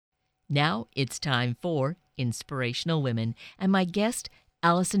Now it's time for Inspirational Women, and my guest,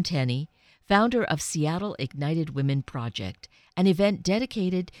 Allison Tenney, founder of Seattle Ignited Women Project, an event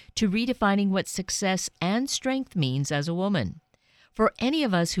dedicated to redefining what success and strength means as a woman. For any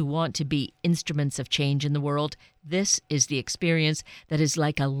of us who want to be instruments of change in the world, this is the experience that is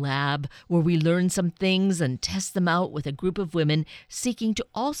like a lab where we learn some things and test them out with a group of women seeking to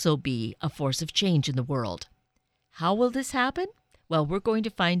also be a force of change in the world. How will this happen? Well, we're going to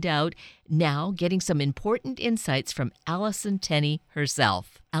find out now, getting some important insights from Allison Tenney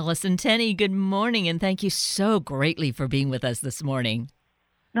herself. Allison Tenney, good morning, and thank you so greatly for being with us this morning.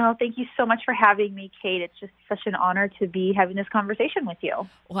 No, thank you so much for having me, Kate. It's just such an honor to be having this conversation with you.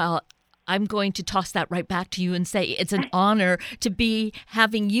 Well, I'm going to toss that right back to you and say it's an honor to be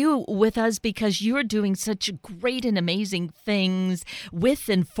having you with us because you're doing such great and amazing things with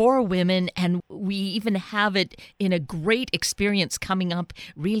and for women, and we even have it in a great experience coming up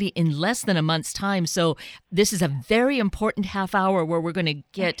really in less than a month's time. So this is a very important half hour where we're going to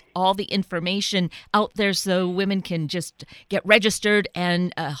get all the information out there so women can just get registered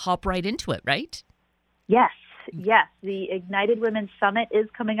and hop right into it, right? Yes, the Ignited Women Summit is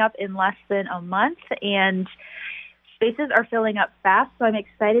coming up in less than a month, and spaces are filling up fast, so I'm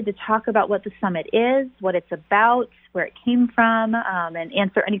excited to talk about what the summit is, what it's about, where it came from, and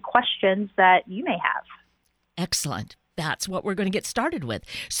answer any questions that you may have. Excellent. That's what we're going to get started with.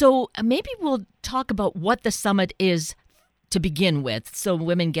 So maybe we'll talk about what the summit is to begin with so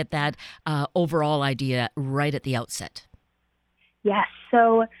women get that overall idea right at the outset. Yes,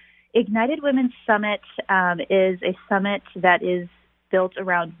 so Ignited Women Summit is a summit that is built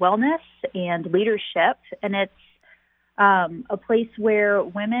around wellness and leadership, and it's a place where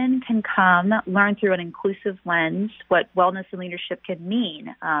women can come, learn through an inclusive lens what wellness and leadership can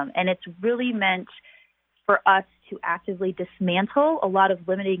mean. And it's really meant for us to actively dismantle a lot of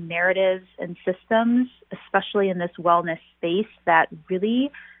limiting narratives and systems, especially in this wellness space, that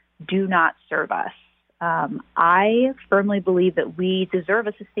really do not serve us. I firmly believe that we deserve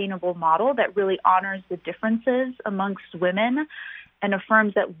a sustainable model that really honors the differences amongst women and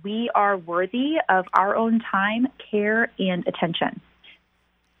affirms that we are worthy of our own time, care, and attention.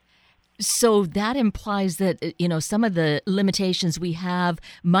 So that implies that, some of the limitations we have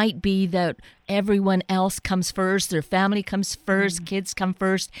might be that everyone else comes first, their family comes first, kids come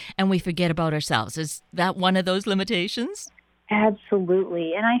first, and we forget about ourselves. Is that one of those limitations?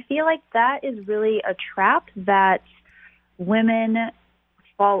 Absolutely. And I feel like that is really a trap that women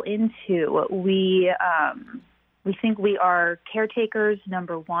fall into. We think we are caretakers,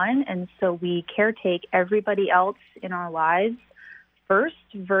 number one, and so we caretake everybody else in our lives first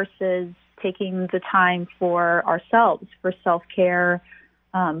versus taking the time for ourselves, for self-care,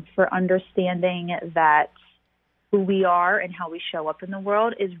 for understanding that who we are and how we show up in the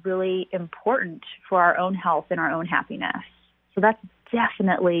world is really important for our own health and our own happiness. So that's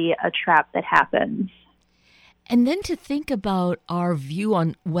definitely a trap that happens. And then to think about our view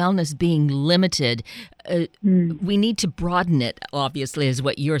on wellness being limited, we need to broaden it, obviously, is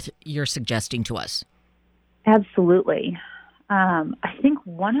what you're suggesting to us. Absolutely. I think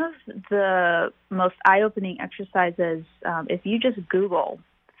one of the most eye-opening exercises, if you just Google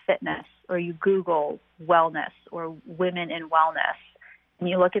fitness or you Google wellness or women in wellness, and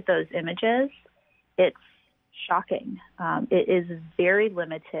you look at those images, it's shocking. It is very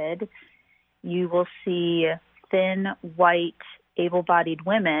limited. You will see thin, white, able-bodied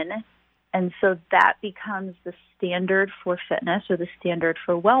women, and so that becomes the standard for fitness or the standard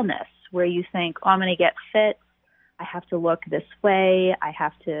for wellness, where you think, I'm going to get fit, I have to look this way, I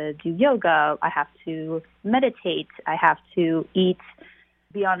have to do yoga, I have to meditate, I have to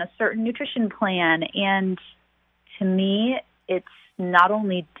be on a certain nutrition plan, and to me, it's not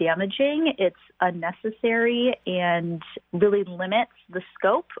only damaging, it's unnecessary and really limits the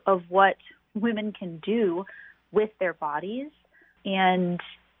scope of what women can do with their bodies and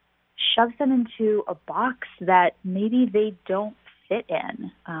shoves them into a box that maybe they don't fit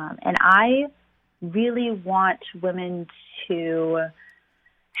in. And I really want women to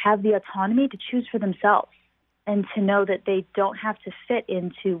have the autonomy to choose for themselves and to know that they don't have to fit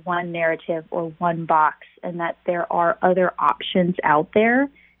into one narrative or one box, and that there are other options out there,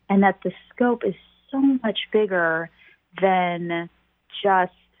 and that the scope is so much bigger than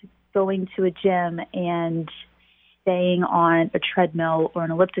just going to a gym and staying on a treadmill or an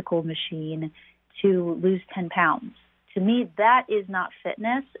elliptical machine to lose 10 pounds. To me, that is not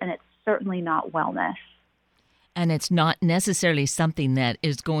fitness, and it's certainly not wellness. And it's not necessarily something that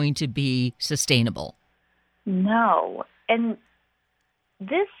is going to be sustainable. No. And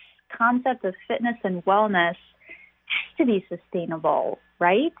this concept of fitness and wellness has to be sustainable.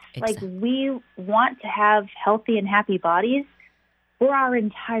 right? Exactly. Like, we want to have healthy and happy bodies for our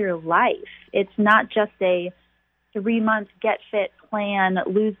entire life. It's not just a 3-month get fit plan,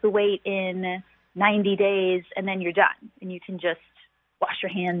 lose the weight in 90 days, and then you're done, and you can just wash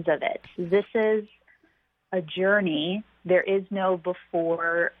your hands of it. This is a journey. There is no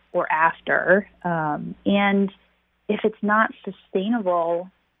before or after. And if it's not sustainable,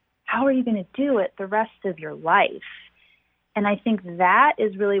 how are you going to do it the rest of your life? And I think that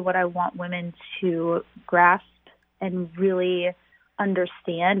is really what I want women to grasp and really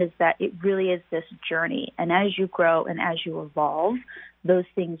understand, is that it really is this journey. And as you grow and as you evolve, those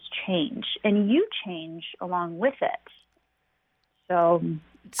things change, and you change along with it. So,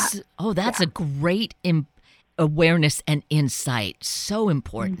 that's a great awareness and insight. So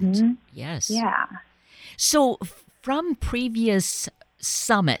important. Mm-hmm. Yes. Yeah. So from previous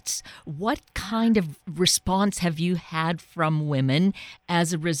summits, what kind of response have you had from women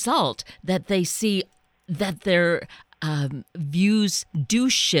as a result, that they see that their views do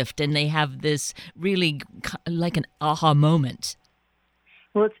shift and they have this really like an aha moment?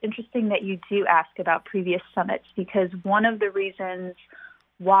 Well, it's interesting that you do ask about previous summits, because one of the reasons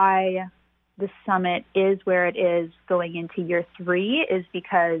why the summit is where it is going into year 3 is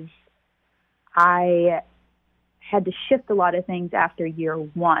because I had to shift a lot of things after year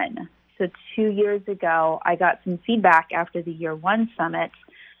 1. So 2 years ago, I got some feedback after the year 1 summit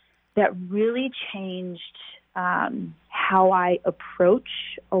that really changed how I approach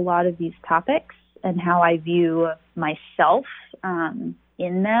a lot of these topics and how I view myself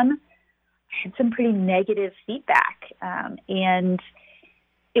in them. I had some pretty negative feedback, and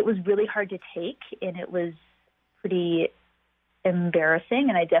it was really hard to take, and it was pretty embarrassing,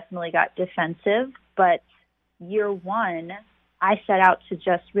 and I definitely got defensive. But year 1, I set out to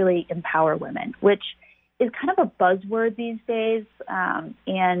just really empower women, which is kind of a buzzword these days,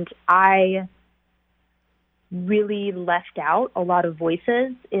 and I really left out a lot of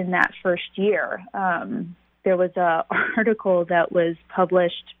voices in that first year. There was an article that was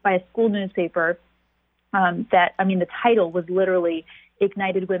published by a school newspaper the title was literally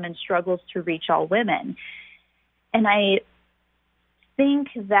 "Ignited Women Struggles to Reach All Women." And I think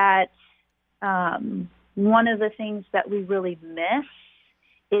that one of the things that we really miss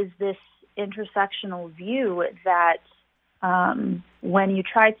is this intersectional view that when you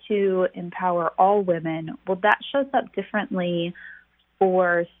try to empower all women, well, that shows up differently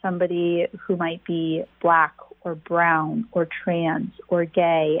for somebody who might be Black or brown or trans or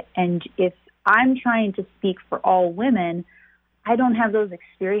gay. And if I'm trying to speak for all women, I don't have those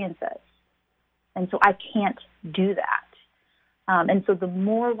experiences. And so I can't do that. And so the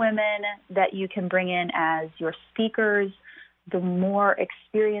more women that you can bring in as your speakers, the more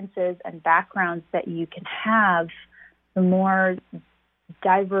experiences and backgrounds that you can have, the more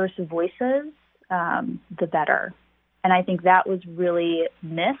diverse voices, the better. And I think that was really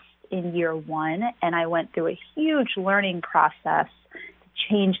missed in year 1, and I went through a huge learning process to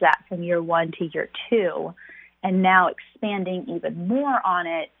change that from year 1 to year 2, and now expanding even more on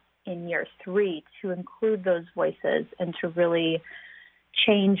it in year 3 to include those voices and to really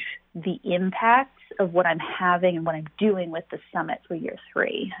change the impact of what I'm having and what I'm doing with the summit for year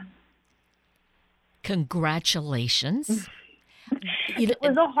 3. Congratulations. It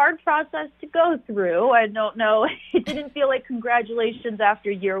was a hard process to go through. I don't know. It didn't feel like congratulations after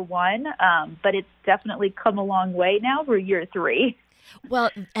year 1, but it's definitely come a long way now for year 3. Well,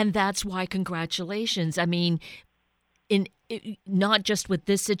 and that's why congratulations. I mean, not just with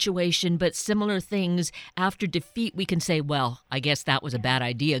this situation, but similar things after defeat, we can say, well, I guess that was a bad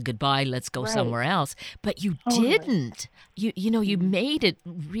idea. Goodbye. Let's go somewhere else. But you didn't. You made it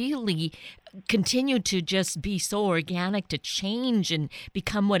really continue to just be so organic, to change and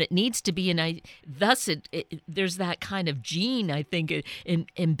become what it needs to be. And thus there's that kind of gene, I think,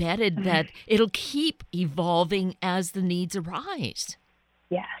 embedded that it'll keep evolving as the needs arise.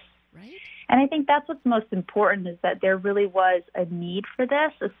 Yes. Right? And I think that's what's most important, is that there really was a need for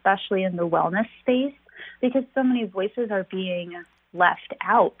this, especially in the wellness space, because so many voices are being left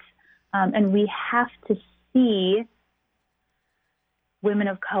out. And we have to see women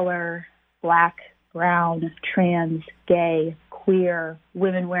of color, Black, brown, trans, gay, queer,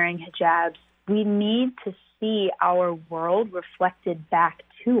 women wearing hijabs. We need to see our world reflected back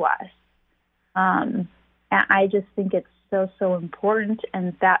to us. And I just think it's so important,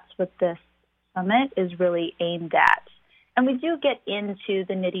 and that's what this summit is really aimed at. And we do get into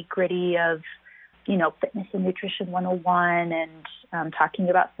the nitty-gritty of, fitness and nutrition 101 and talking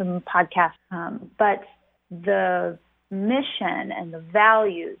about some podcasts. But the mission and the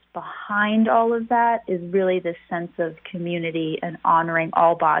values behind all of that is really this sense of community and honoring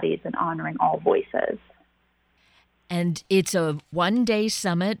all bodies and honoring all voices. And it's a one-day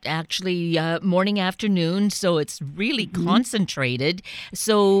summit, actually morning, afternoon, so it's really concentrated.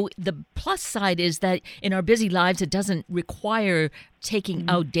 So the plus side is that in our busy lives, it doesn't require taking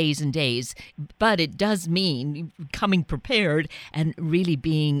out days and days, but it does mean coming prepared and really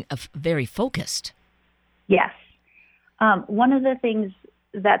being very focused. Yes. One of the things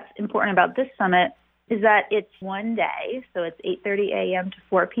that's important about this summit is that it's one day, so it's 8:30 a.m. to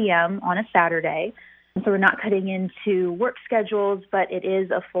 4 p.m. on a Saturday. So we're not cutting into work schedules, but it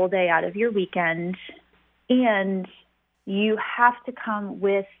is a full day out of your weekend. And you have to come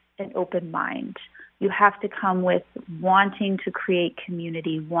with an open mind. You have to come with wanting to create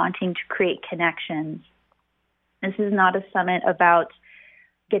community, wanting to create connections. This is not a summit about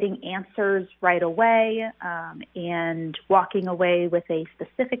getting answers right away and walking away with a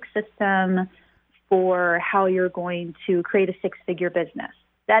specific system for how you're going to create a six-figure business.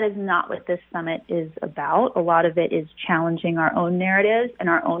 That is not what this summit is about. A lot of it is challenging our own narratives and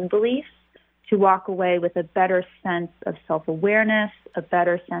our own beliefs to walk away with a better sense of self-awareness, a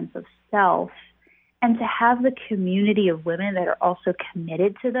better sense of self, and to have the community of women that are also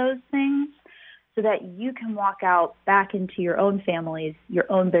committed to those things so that you can walk out back into your own families, your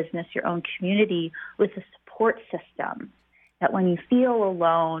own business, your own community with a support system that when you feel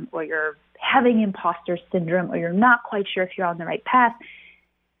alone or you're having imposter syndrome or you're not quite sure if you're on the right path,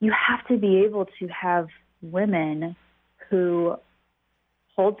 you have to be able to have women who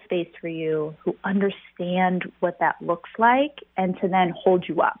hold space for you, who understand what that looks like, and to then hold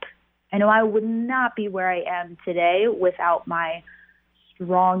you up. I know I would not be where I am today without my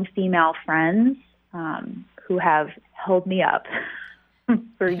strong female friends who have held me up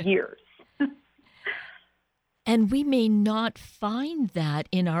for years. And we may not find that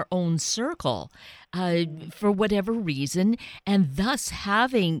in our own circle for whatever reason. And thus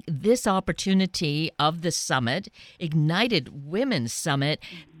having this opportunity of the summit, Ignited Women's Summit,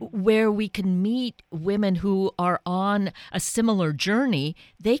 where we can meet women who are on a similar journey,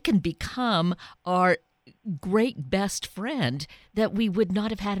 they can become our great best friend that we would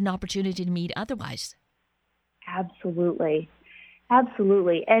not have had an opportunity to meet otherwise. Absolutely.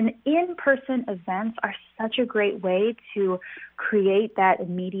 Absolutely. And in-person events are such a great way to create that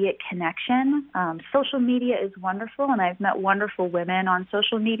immediate connection. Social media is wonderful, and I've met wonderful women on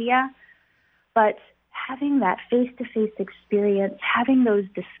social media. But having that face-to-face experience, having those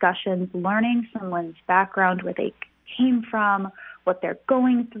discussions, learning someone's background, where they came from, what they're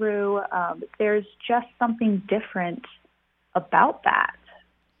going through, there's just something different about that.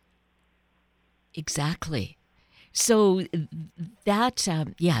 Exactly. So that,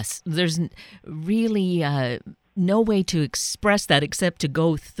 yes, there's really no way to express that except to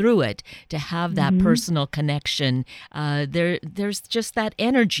go through it, to have that personal connection. There's just that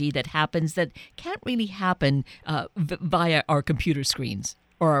energy that happens that can't really happen via our computer screens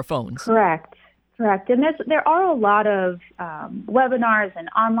or our phones. Correct. And there are a lot of webinars and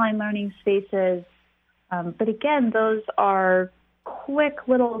online learning spaces, but again, those are quick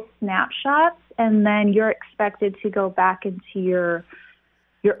little snapshots, and then you're expected to go back into your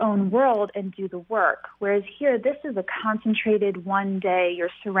own world and do the work. Whereas here, this is a concentrated one day.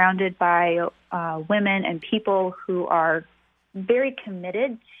 You're surrounded by women and people who are very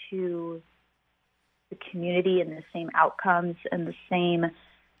committed to the community and the same outcomes and the same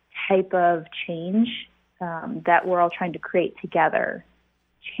type of change that we're all trying to create together.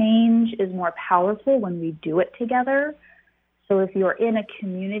 Change is more powerful when we do it together. So if you're in a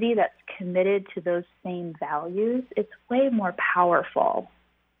community that's committed to those same values, it's way more powerful.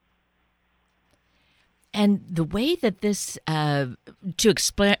 And the way that this, to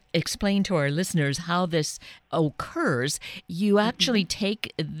explain to our listeners how this occurs, you actually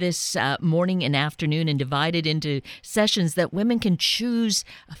take this morning and afternoon and divide it into sessions that women can choose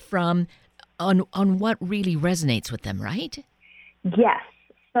from on what really resonates with them, right? Yes.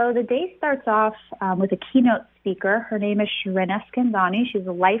 So the day starts off with a keynote speaker. Her name is Sharina Skandani. She's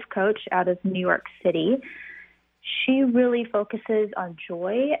a life coach out of New York City. She really focuses on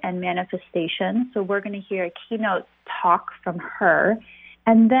joy and manifestation. So we're going to hear a keynote talk from her.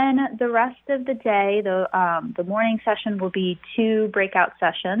 And then the rest of the day, the morning session will be 2 breakout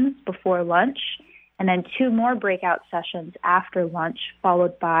sessions before lunch, and then 2 more breakout sessions after lunch,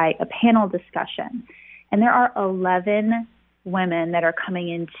 followed by a panel discussion. And there are 11 women that are coming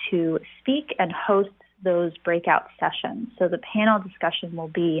in to speak and host those breakout sessions. So the panel discussion will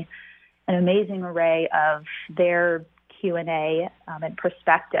be an amazing array of their Q&A and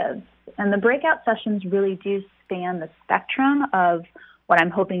perspectives. And the breakout sessions really do span the spectrum of what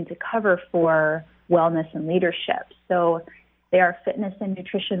I'm hoping to cover for wellness and leadership. So they are Fitness and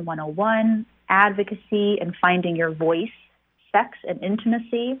Nutrition 101, Advocacy and Finding Your Voice, Sex and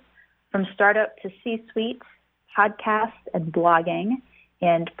Intimacy, From Startup to C-Suite, Podcast and Blogging,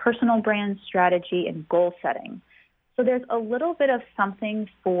 and Personal Brand Strategy and Goal Setting. So there's a little bit of something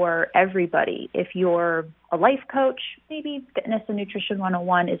for everybody. If you're a life coach, maybe Fitness and Nutrition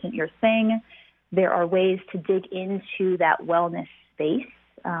 101 isn't your thing. There are ways to dig into that wellness space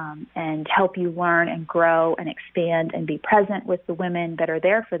and help you learn and grow and expand and be present with the women that are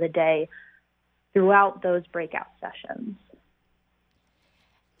there for the day throughout those breakout sessions.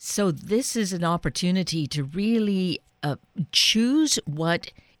 So this is an opportunity to really choose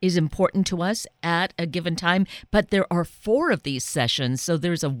what is important to us at a given time, but there are 4 of these sessions, so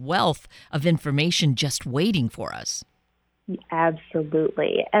there's a wealth of information just waiting for us.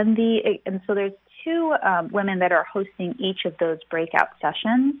 Absolutely. And so there's 2 women that are hosting each of those breakout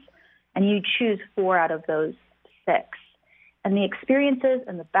sessions, and you choose 4 out of those 6. And the experiences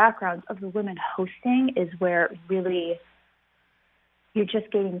and the backgrounds of the women hosting is where really you're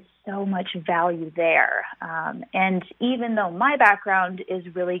just getting so much value there. And even though my background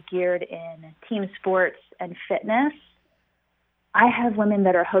is really geared in team sports and fitness, I have women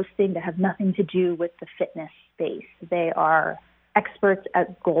that are hosting that have nothing to do with the fitness space. They are experts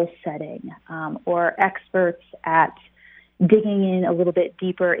at goal setting or experts at digging in a little bit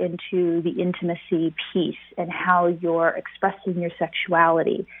deeper into the intimacy piece and how you're expressing your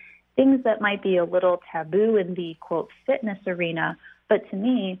sexuality. Things that might be a little taboo in the, quote, fitness arena. But to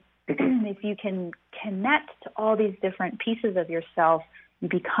me, if you can connect to all these different pieces of yourself, you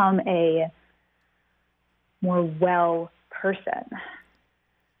become a more well person.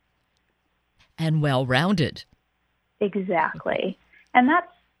 And well-rounded. Exactly. And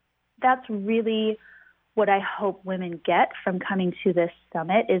that's really what I hope women get from coming to this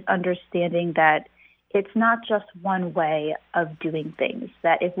summit, is understanding that it's not just one way of doing things,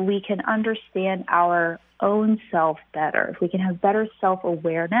 that if we can understand our own self better, if we can have better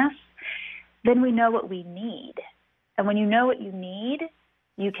self-awareness, then we know what we need. And when you know what you need,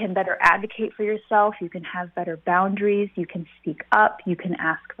 you can better advocate for yourself, you can have better boundaries, you can speak up, you can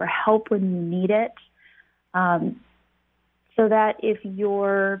ask for help when you need it. So that if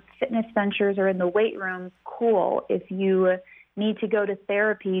your fitness ventures are in the weight room, cool. If you need to go to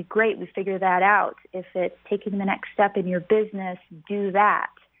therapy, great, we figure that out. If it's taking the next step in your business, do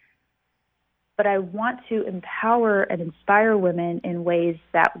that. But I want to empower and inspire women in ways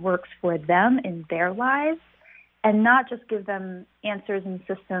that works for them in their lives, and not just give them answers and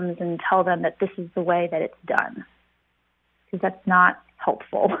systems and tell them that this is the way that it's done, because that's not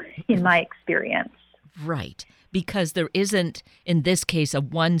helpful in my experience. Right. Because there isn't, in this case, a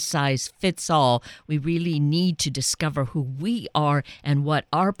one-size-fits-all. We really need to discover who we are and what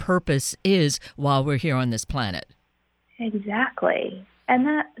our purpose is while we're here on this planet. Exactly.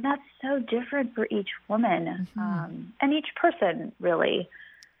 And that's so different for each woman and each person, really.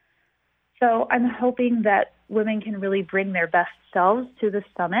 So I'm hoping that women can really bring their best selves to the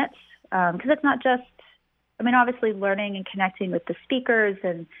summit, because it's not just, obviously learning and connecting with the speakers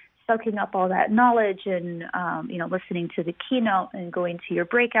and soaking up all that knowledge and, listening to the keynote and going to your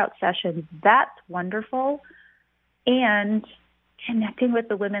breakout sessions. That's wonderful. And connecting with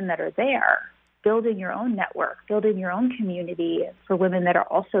the women that are there, building your own network, building your own community for women that are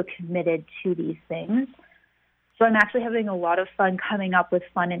also committed to these things. So I'm actually having a lot of fun coming up with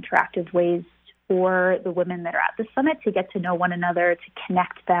fun, interactive ways for the women that are at the summit to get to know one another, to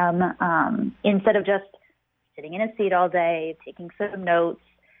connect them, instead of just sitting in a seat all day, taking some notes.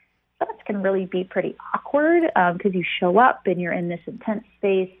 Summits can really be pretty awkward because you show up and you're in this intense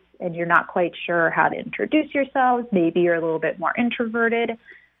space and you're not quite sure how to introduce yourselves. Maybe you're a little bit more introverted.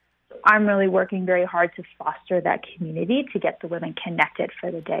 I'm really working very hard to foster that community to get the women connected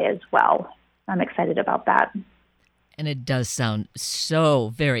for the day as well. I'm excited about that. And it does sound so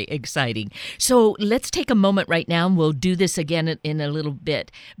very exciting. So let's take a moment right now, and we'll do this again in a little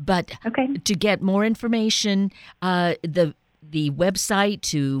bit. But to get more information, the website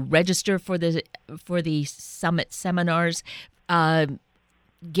to register for the summit seminars,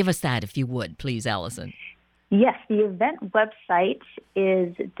 give us that if you would, please, Allison. Yes, the event website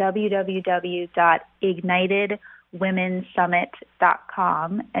is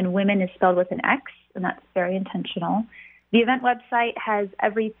www.ignitedwomensummit.com, and women is spelled with an X, and that's very intentional. The event website has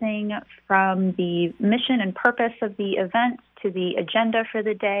everything from the mission and purpose of the event to the agenda for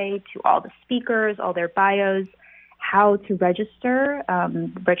the day to all the speakers, all their bios, how to register.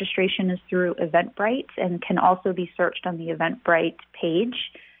 Registration is through Eventbrite and can also be searched on the Eventbrite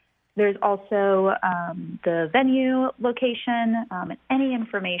page. There's also the venue location and any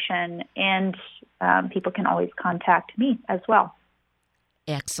information, and people can always contact me as well.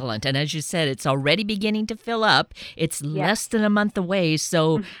 Excellent. And as you said, it's already beginning to fill up. It's Yes. less than a month away.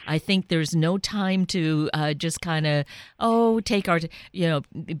 So I think there's no time to just kind of, take our,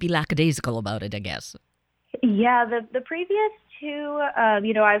 be lackadaisical about it, I guess. Yeah, the previous two,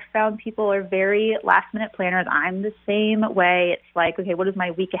 I've found people are very last minute planners. I'm the same way. It's like, okay, what does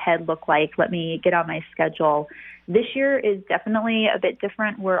my week ahead look like? Let me get on my schedule. This year is definitely a bit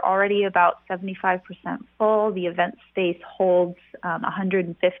different. We're already about 75% full. The event space holds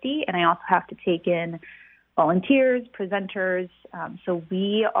 150, and I also have to take in volunteers, presenters. So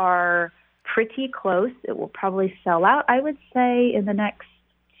we are pretty close. It will probably sell out, I would say, in the next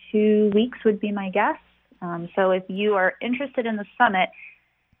 2 weeks would be my guess. So if you are interested in the summit,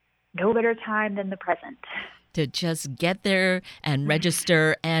 no better time than the present. To just get there and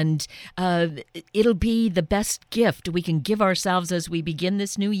register, and it'll be the best gift we can give ourselves as we begin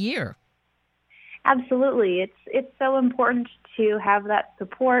this new year. Absolutely. It's so important to have that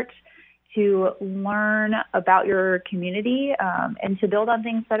support, to learn about your community, and to build on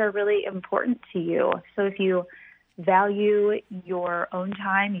things that are really important to you. So if you value your own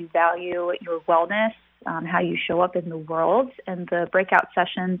time, you value your wellness, how you show up in the world, and the breakout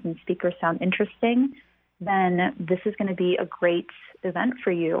sessions and speakers sound interesting, then this is going to be a great event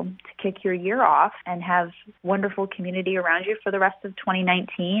for you to kick your year off and have wonderful community around you for the rest of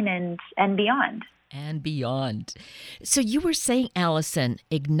 2019 and beyond. And beyond. So you were saying, Allison,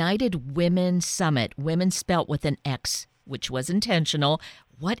 Ignited Women Summit, women spelt with an X, which was intentional.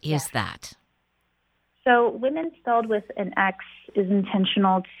 What is that? So women spelled with an X is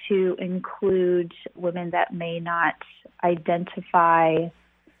intentional to include women that may not identify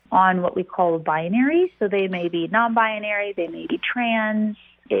on what we call a binary. So they may be non-binary, they may be trans.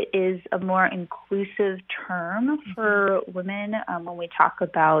 It is a more inclusive term for women when we talk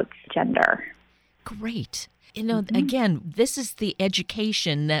about gender. Great. Again, this is the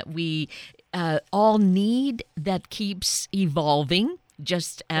education that we all need, that keeps evolving,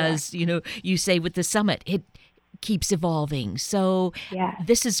 just as, you say with the summit, it keeps evolving. So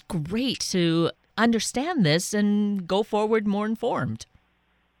this is great to understand this and go forward more informed.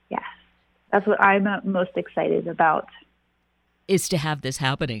 Yes, that's what I'm most excited about. Is to have this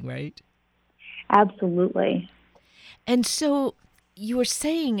happening, right? Absolutely. And so you were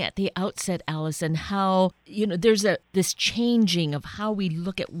saying at the outset, Allison, how, there's this changing of how we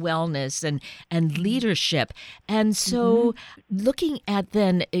look at wellness and leadership. And so looking at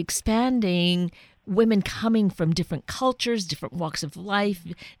then expanding women coming from different cultures, different walks of life,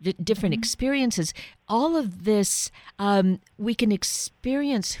 different experiences, all of this, we can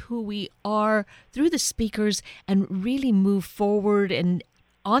experience who we are through the speakers and really move forward and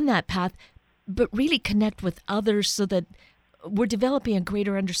on that path, but really connect with others so that we're developing a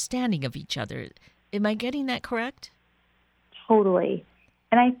greater understanding of each other. Am I getting that correct? Totally.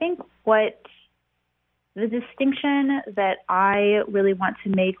 And I think what the distinction that I really want to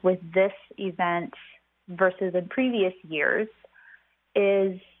make with this event versus in previous years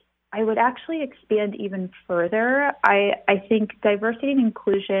is I would actually expand even further. I think diversity and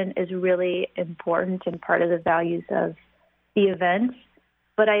inclusion is really important and part of the values of the event,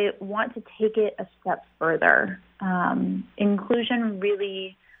 but I want to take it a step further. Inclusion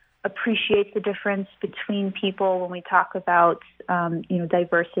really appreciates the difference between people. When we talk about,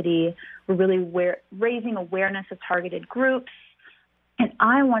 diversity, we're really raising awareness of targeted groups. And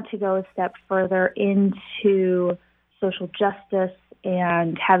I want to go a step further into social justice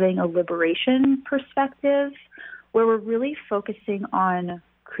and having a liberation perspective where we're really focusing on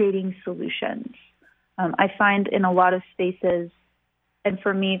creating solutions. I find in a lot of spaces, and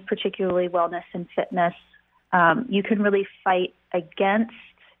for me, particularly wellness and fitness, you can really fight against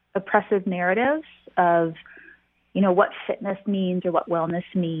oppressive narratives of, what fitness means or what wellness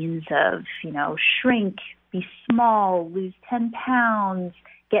means of, shrink, be small, lose 10 pounds,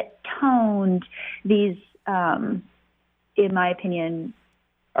 get toned. These, in my opinion,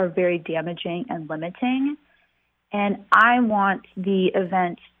 are very damaging and limiting. And I want the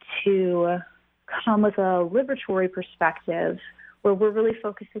event to come with a liberatory perspective where we're really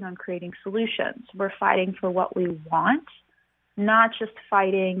focusing on creating solutions. We're fighting for what we want, not just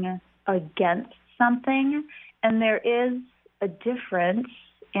fighting against something. And there is a difference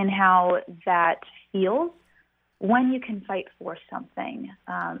in how that feels when you can fight for something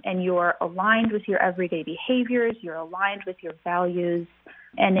and you're aligned with your everyday behaviors, you're aligned with your values,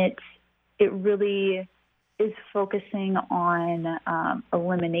 and it really is focusing on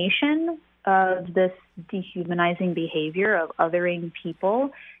elimination of this dehumanizing behavior of othering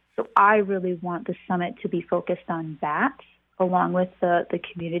people So I really want the summit to be focused on that, along with the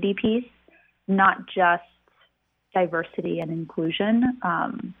community piece, not just diversity and inclusion.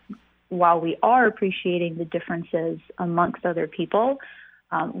 While we are appreciating the differences amongst other people,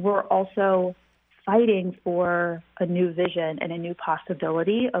 we're also fighting for a new vision and a new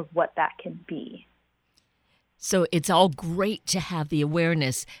possibility of what that can be. So it's all great to have the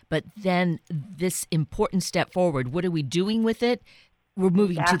awareness, but then this important step forward, what are we doing with it? We're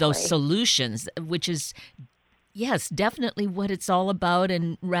moving to those solutions, which is, yes, definitely what it's all about.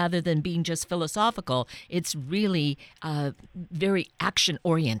 And rather than being just philosophical, it's really very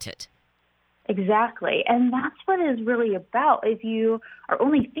action-oriented. Exactly. And that's what it's really about. If you are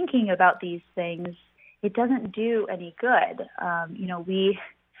only thinking about these things, it doesn't do any good.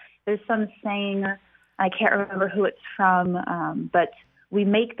 There's some saying, I can't remember who it's from, but we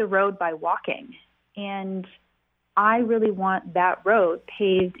make the road by walking. And I really want that road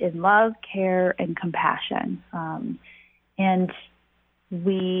paved in love, care, and compassion. And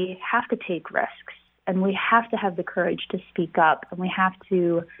we have to take risks, and we have to have the courage to speak up, and we have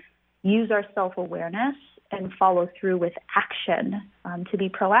to use our self-awareness and follow through with action to be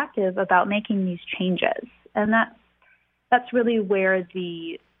proactive about making these changes. And that's really where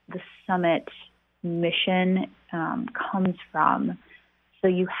the summit mission comes from. So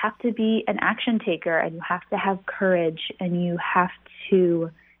you have to be an action taker, and you have to have courage, and you have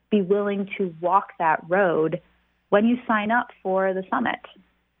to be willing to walk that road when you sign up for the summit.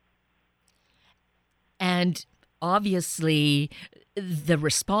 And obviously, the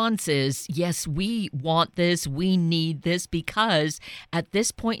response is, yes, we want this, we need this, because at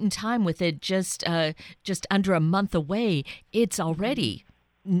this point in time, with it just under a month away, it's already,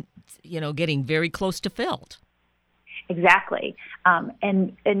 getting very close to filled. Exactly.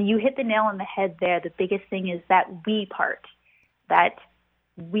 And you hit the nail on the head there. The biggest thing is that we part, that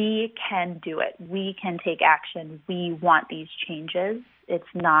we can do it. We can take action. We want these changes. It's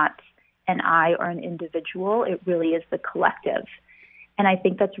not an I or an individual. It really is the collective. And I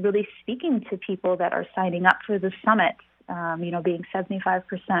think that's really speaking to people that are signing up for the summit, being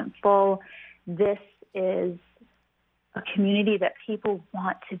 75% full. This is a community that people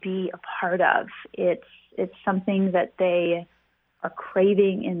want to be a part of. It's something that they are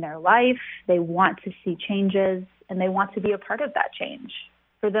craving in their life. They want to see changes, and they want to be a part of that change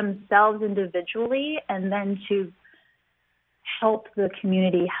for themselves individually, and then to help the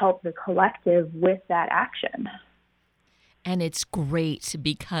community, help the collective with that action. And it's great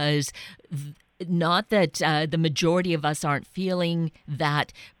because not that the majority of us aren't feeling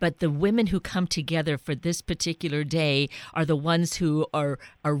that, but the women who come together for this particular day are the ones who are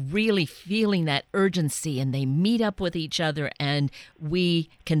really feeling that urgency, and they meet up with each other, and we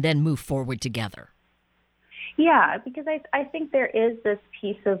can then move forward together. Yeah, because I think there is this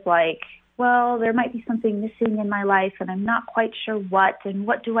piece of there might be something missing in my life, and I'm not quite sure what, and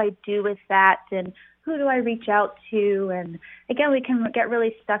what do I do with that, and who do I reach out to? And again, we can get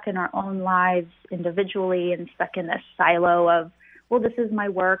really stuck in our own lives individually and stuck in this silo of, this is my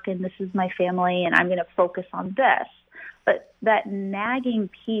work and this is my family and I'm going to focus on this. But that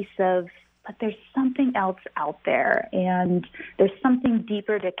nagging piece of, but there's something else out there and there's something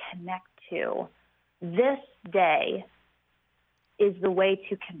deeper to connect to. This day is the way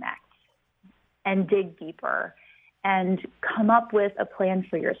to connect and dig deeper and come up with a plan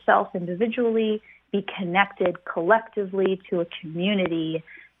for yourself individually, be connected collectively to a community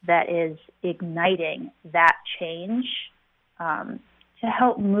that is igniting that change to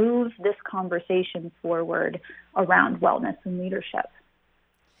help move this conversation forward around wellness and leadership.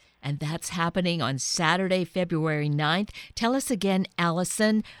 And that's happening on Saturday, February 9th. Tell us again,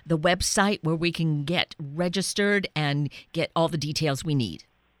 Allison, the website where we can get registered and get all the details we need.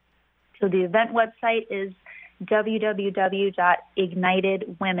 So the event website is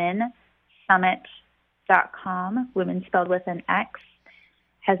www.ignitedwomensummit.com, women spelled with an X.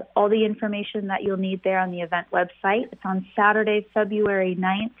 Has all the information that you'll need there on the event website. It's on Saturday, February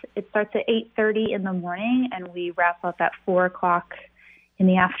 9th. It starts at 8:30 in the morning, and we wrap up at 4 o'clock in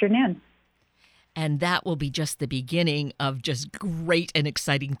the afternoon. And that will be just the beginning of just great and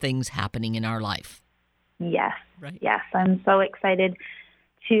exciting things happening in our life. Yes, right? Yes. I'm so excited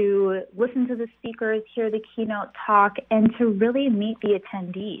to listen to the speakers, hear the keynote talk, and to really meet the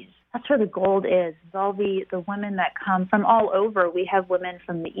attendees. That's where the gold is all the women that come from all over. We have women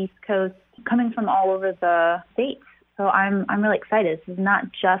from the East Coast coming from all over the states. So I'm really excited. This is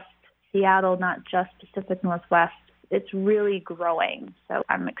not just Seattle, not just Pacific Northwest. It's really growing. So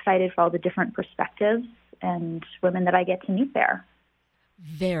I'm excited for all the different perspectives and women that I get to meet there.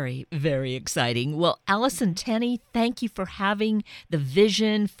 Very, very exciting. Well, Allison Tenney, thank you for having the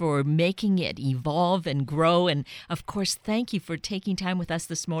vision, for making it evolve and grow. And of course, thank you for taking time with us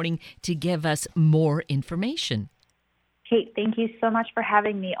this morning to give us more information. Kate, thank you so much for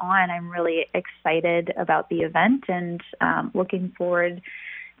having me on. I'm really excited about the event and looking forward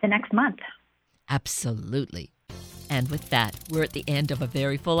to next month. Absolutely. And with that, we're at the end of a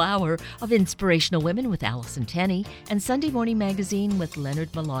very full hour of Inspirational Women with Allison Tenney and Sunday Morning Magazine with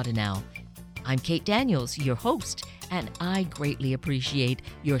Leonard Mlodinow. I'm Kate Daniels, your host, and I greatly appreciate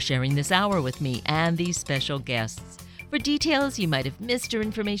your sharing this hour with me and these special guests. For details you might have missed or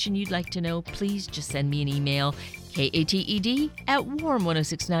information you'd like to know, please just send me an email,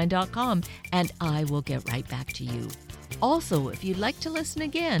 kated@warm1069.com, and I will get right back to you. Also, if you'd like to listen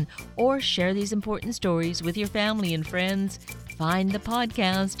again or share these important stories with your family and friends, find the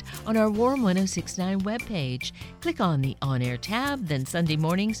podcast on our Warm 1069 webpage. Click on the On Air tab, then Sunday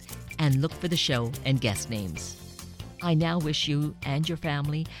mornings, and look for the show and guest names. I now wish you and your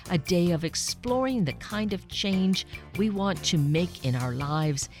family a day of exploring the kind of change we want to make in our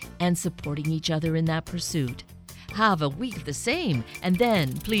lives and supporting each other in that pursuit. Have a week of the same, and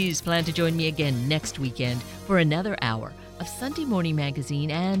then please plan to join me again next weekend for another hour of Sunday Morning Magazine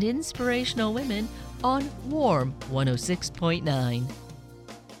and Inspirational Women on Warm 106.9.